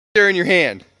there in your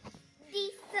hand?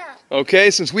 Diesel. Okay,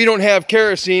 since we don't have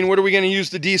kerosene, what are we going to use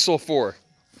the diesel for?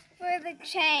 For the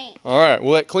chain. All right,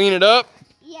 will that clean it up?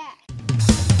 Yeah.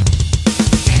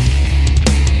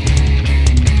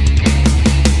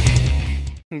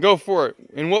 And go for it.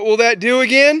 And what will that do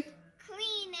again?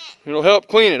 Clean it. It'll help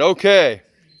clean it. Okay.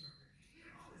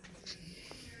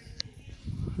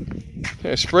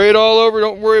 Okay, spray it all over.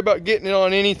 Don't worry about getting it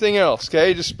on anything else.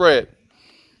 Okay, just spray it.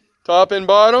 Top and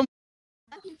bottom.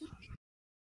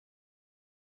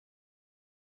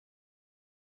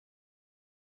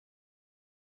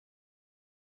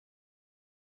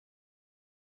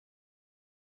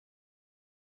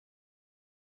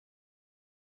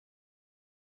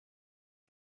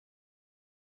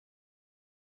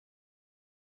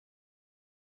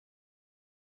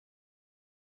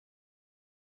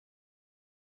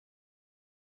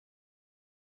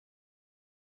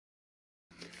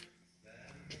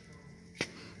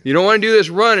 You don't want to do this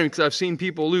running because I've seen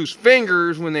people lose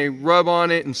fingers when they rub on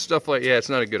it and stuff like that. Yeah, it's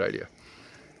not a good idea.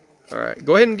 All right,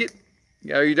 go ahead and get,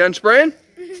 are you done spraying?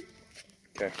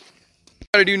 Okay.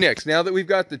 What do we do next? Now that we've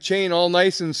got the chain all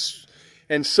nice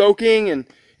and soaking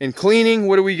and cleaning,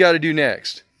 what do we got to do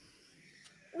next?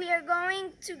 We are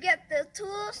going to get the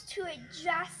tools to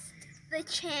adjust the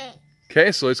chain.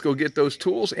 Okay, so let's go get those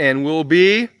tools and we'll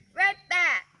be Right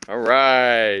back. all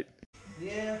right.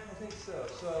 Yeah, I think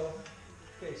so.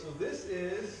 Okay, so this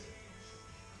is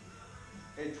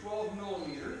a 12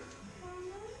 millimeter.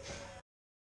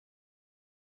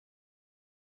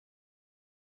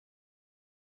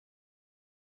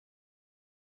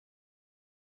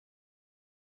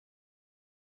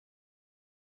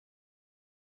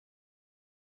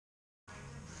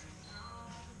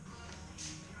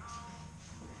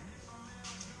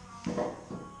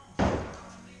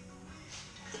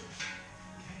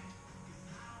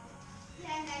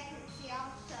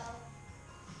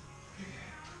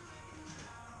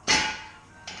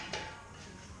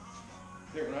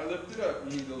 Here, when I lift it up,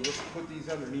 you need to put these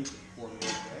underneath it for me,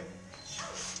 okay?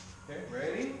 Okay,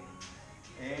 ready?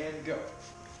 And go.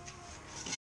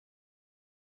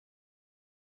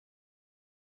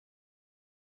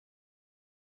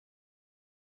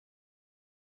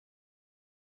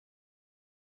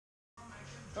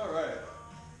 All right.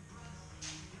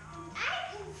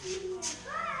 I can see it.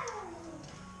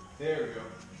 There we go.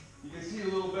 You can see a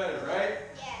little better, right?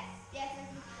 Yes. Yes, I can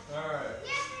see. All right.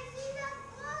 Yes, I see the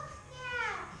books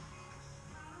now.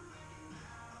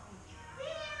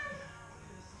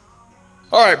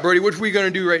 All right, Brodee, what are we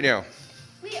going to do right now?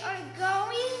 We are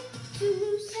going to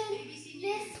loosen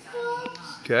this bolt,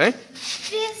 Okay.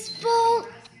 this bolt,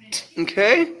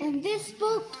 Okay. and this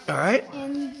bolt, All right.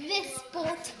 and this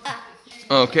bolt up.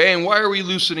 Okay, and why are we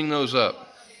loosening those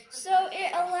up? So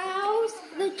it allows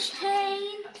the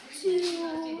chain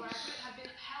to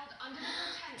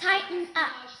tighten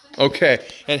up. Okay,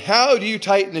 and how do you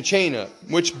tighten the chain up?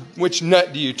 Which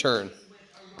nut do you turn?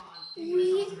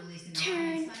 We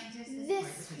turn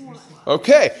this one.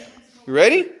 Okay, you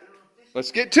ready?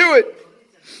 Let's get to it.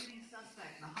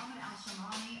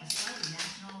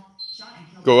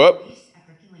 Go up.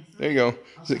 There you go.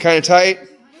 Is it kind of tight?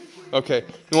 Okay,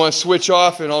 you want to switch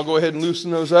off and I'll go ahead and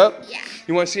loosen those up? Yeah.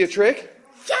 You want to see a trick?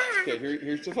 Yeah. Okay,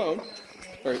 here's the phone.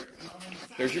 All right,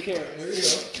 there's your camera. There you go.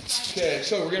 Okay,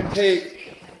 so we're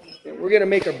gonna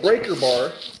make a breaker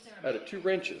bar out of 2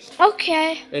 wrenches.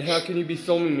 Okay. And how can you be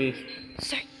filming me?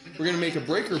 Sorry. We're gonna make a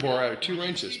breaker bar out of 2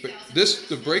 wrenches, but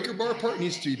the breaker bar part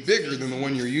needs to be bigger than the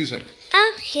one you're using. So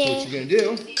Okay. what you're gonna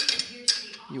do,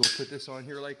 you will put this on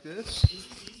here like this.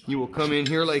 You will come in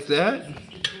here like that.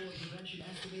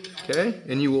 Okay,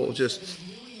 and you will just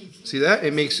see that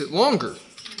it makes it longer.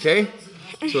 Okay,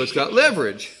 so it's got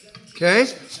leverage. Okay.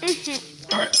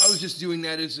 All right, I was just doing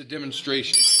that as a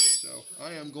demonstration. So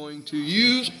I am going to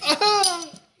use.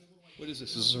 What is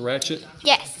this? Is this a ratchet?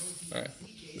 Yes. All right,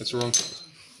 that's the wrong size.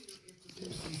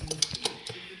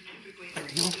 There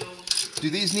we go. Do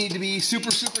these need to be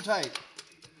super tight?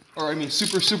 Or I mean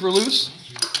super loose?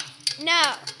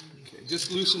 No. Okay,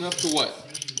 just loose enough to what?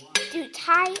 To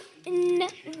tighten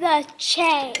the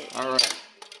chain. All right.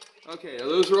 Okay,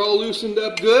 those are all loosened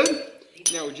up good.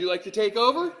 Now, would you like to take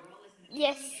over?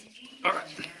 Yes. All right.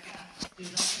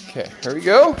 Okay, here we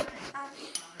go.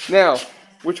 Now,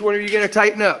 which one are you going to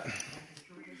tighten up?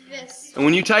 This. And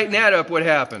when you tighten that up, what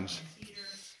happens?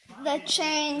 The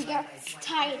chain gets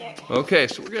tighter. Okay,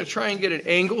 so we're going to try and get an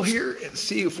angle here and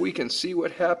see if we can see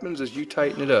what happens as you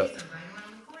tighten it up.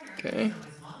 Okay.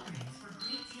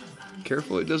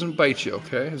 Careful it doesn't bite you,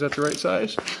 okay? Is that the right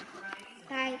size?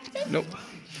 Nope. No.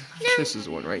 This is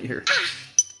the one right here.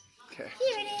 Okay.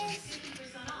 Here it is.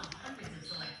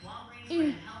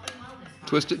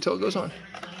 twist it till it goes on.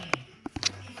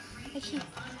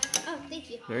 Oh,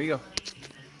 thank you. There you go.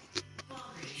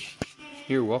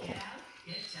 You're welcome.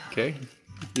 Okay.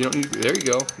 You don't need. There you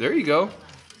go. There you go.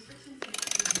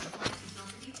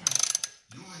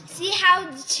 See how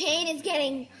the chain is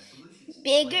getting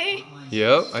bigger?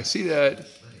 Yep, I see that.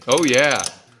 Oh yeah.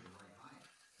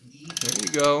 There you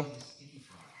go.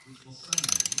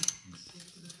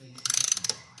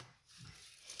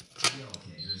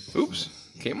 Oops,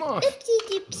 came off. Oopsie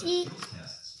doopsie.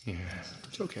 Yeah,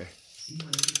 it's okay.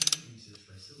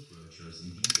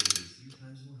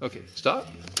 Okay, stop.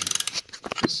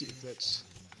 Let's see if that's.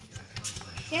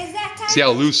 Is that time? See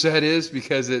how loose that is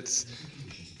because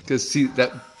see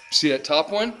that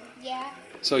top one? Yeah.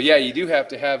 So yeah, you do have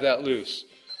to have that loose.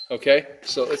 Okay,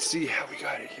 so let's see how we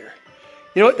got it here.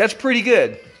 You know what? That's pretty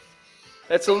good.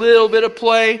 That's a little bit of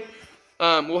play.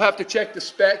 We'll have to check the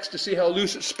specs to see how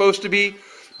loose it's supposed to be,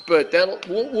 but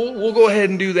we'll go ahead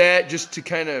and do that just to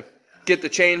kind of get the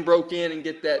chain broke in and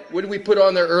get that. What did we put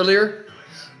on there earlier?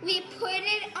 We put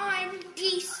it on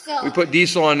diesel. We put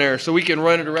diesel on there so we can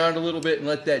run it around a little bit and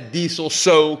let that diesel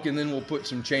soak, and then we'll put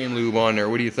some chain lube on there.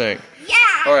 What do you think? Yeah.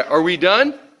 All right, are we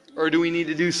done? Or do we need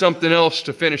to do something else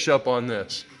to finish up on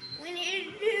this? We need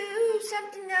to do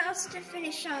something else to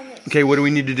finish on this. Okay, what do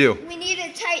we need to do? We need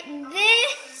to tighten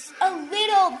this a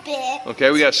little bit.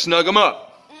 Okay, we got to snug them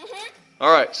up. Mm-hmm.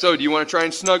 All right, so do you want to try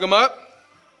and snug them up?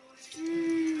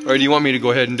 Or do you want me to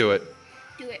go ahead and do it?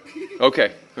 Do it.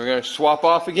 Okay, we're going to swap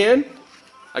off again.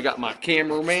 I got my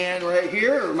cameraman right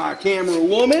here, or my camera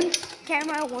woman.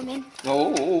 Camera woman.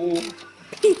 Oh.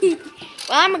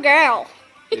 Well, I'm a girl.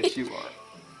 Yes, you are.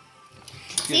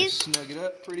 See? Snug it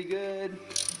up pretty good.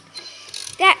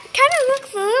 That kind of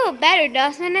looks a little better,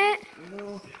 doesn't it?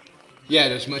 Yeah,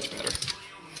 it is much better.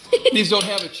 These don't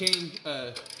have a chain,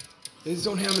 these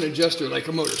don't have an adjuster like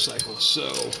a motorcycle,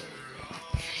 so.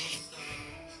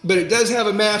 But it does have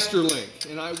a master link,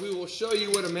 and we will show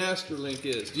you what a master link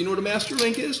is. Do you know what a master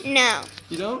link is? No.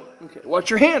 You don't? Okay. Watch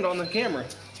your hand on the camera.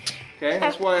 Okay,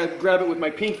 that's why I grab it with my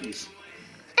pinkies.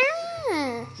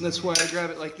 Ah. That's why I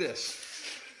grab it like this.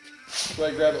 That's why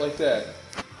I grab it like that.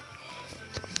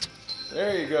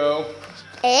 There you go.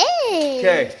 Hey.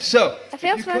 Okay, so if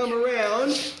you so come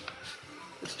around,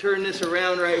 let's turn this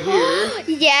around right here.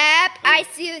 Yep, I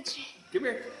see what you... Come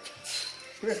here.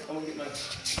 Come here. I'm gonna get my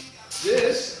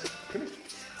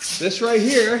this right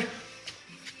here.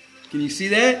 Can you see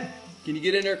that? Can you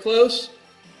get in there close?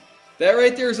 That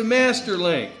right there is a master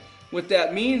link. What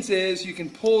that means is you can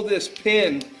pull this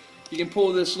pin, you can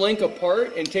pull this link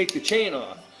apart and take the chain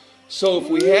off. So if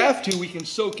we have to, we can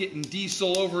soak it in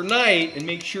diesel overnight and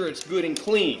make sure it's good and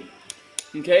clean.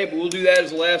 Okay, but we'll do that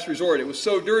as a last resort. It was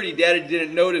so dirty, Daddy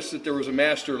didn't notice that there was a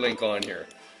master link on here.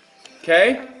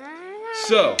 Okay?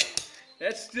 So,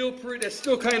 that's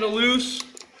still kind of loose,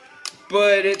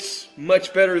 but it's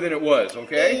much better than it was,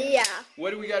 okay? Yeah.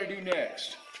 What do we got to do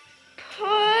next?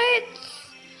 Put...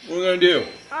 What are we going to do?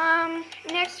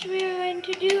 Next we are going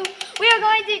to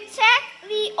check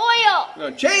the oil. We're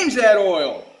going to change that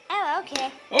oil. Oh, okay.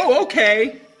 Oh,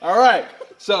 okay. All right.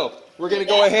 So, we're going to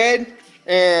go ahead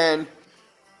and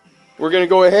we're going to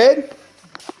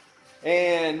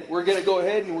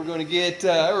get,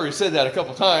 I already said that a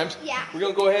couple times. Yeah. We're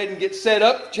going to go ahead and get set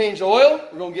up, change the oil.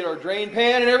 We're going to get our drain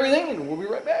pan and everything, and we'll be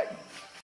right back.